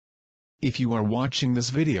If you are watching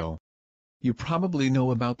this video, you probably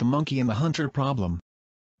know about the monkey and the hunter problem.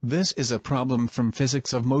 This is a problem from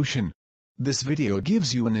physics of motion. This video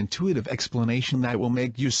gives you an intuitive explanation that will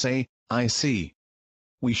make you say, I see.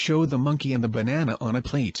 We show the monkey and the banana on a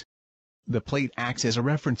plate. The plate acts as a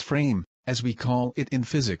reference frame, as we call it in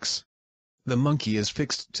physics. The monkey is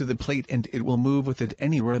fixed to the plate and it will move with it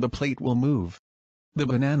anywhere the plate will move. The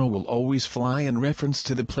banana will always fly in reference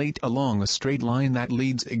to the plate along a straight line that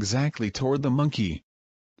leads exactly toward the monkey.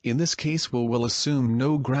 In this case we'll assume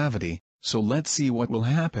no gravity, so let's see what will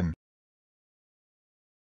happen.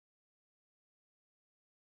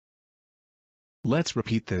 Let's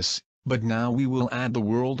repeat this, but now we will add the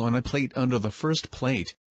world on a plate under the first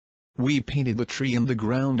plate. We painted the tree and the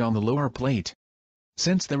ground on the lower plate.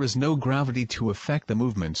 Since there is no gravity to affect the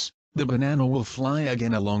movements, the banana will fly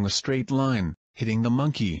again along a straight line, hitting the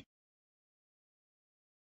monkey.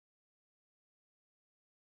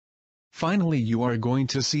 Finally, you are going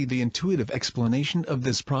to see the intuitive explanation of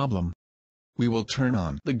this problem. We will turn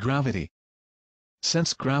on the gravity.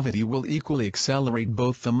 Since gravity will equally accelerate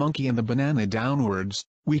both the monkey and the banana downwards,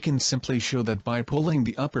 we can simply show that by pulling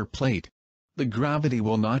the upper plate, the gravity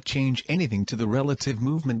will not change anything to the relative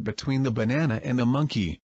movement between the banana and the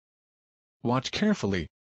monkey. Watch carefully.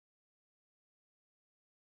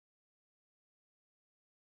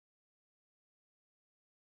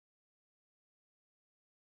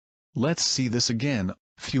 Let's see this again,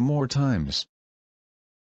 few more times.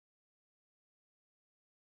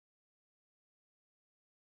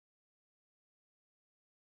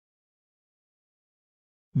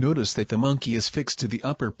 Notice that the monkey is fixed to the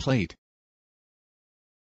upper plate.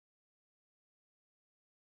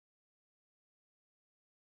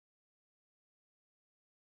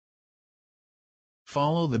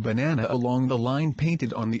 Follow the banana along the line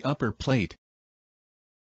painted on the upper plate.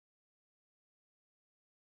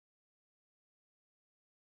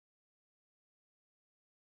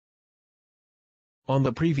 On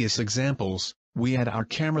the previous examples, we had our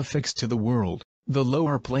camera fixed to the world, the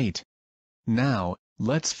lower plate. Now,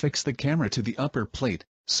 let's fix the camera to the upper plate,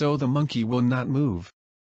 so the monkey will not move.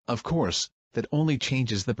 Of course, that only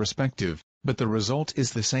changes the perspective, but the result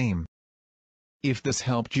is the same. If this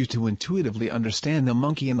helped you to intuitively understand the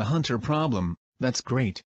monkey and the hunter problem, that's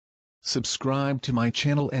great. Subscribe to my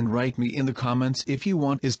channel and write me in the comments if you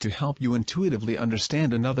want is to help you intuitively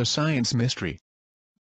understand another science mystery.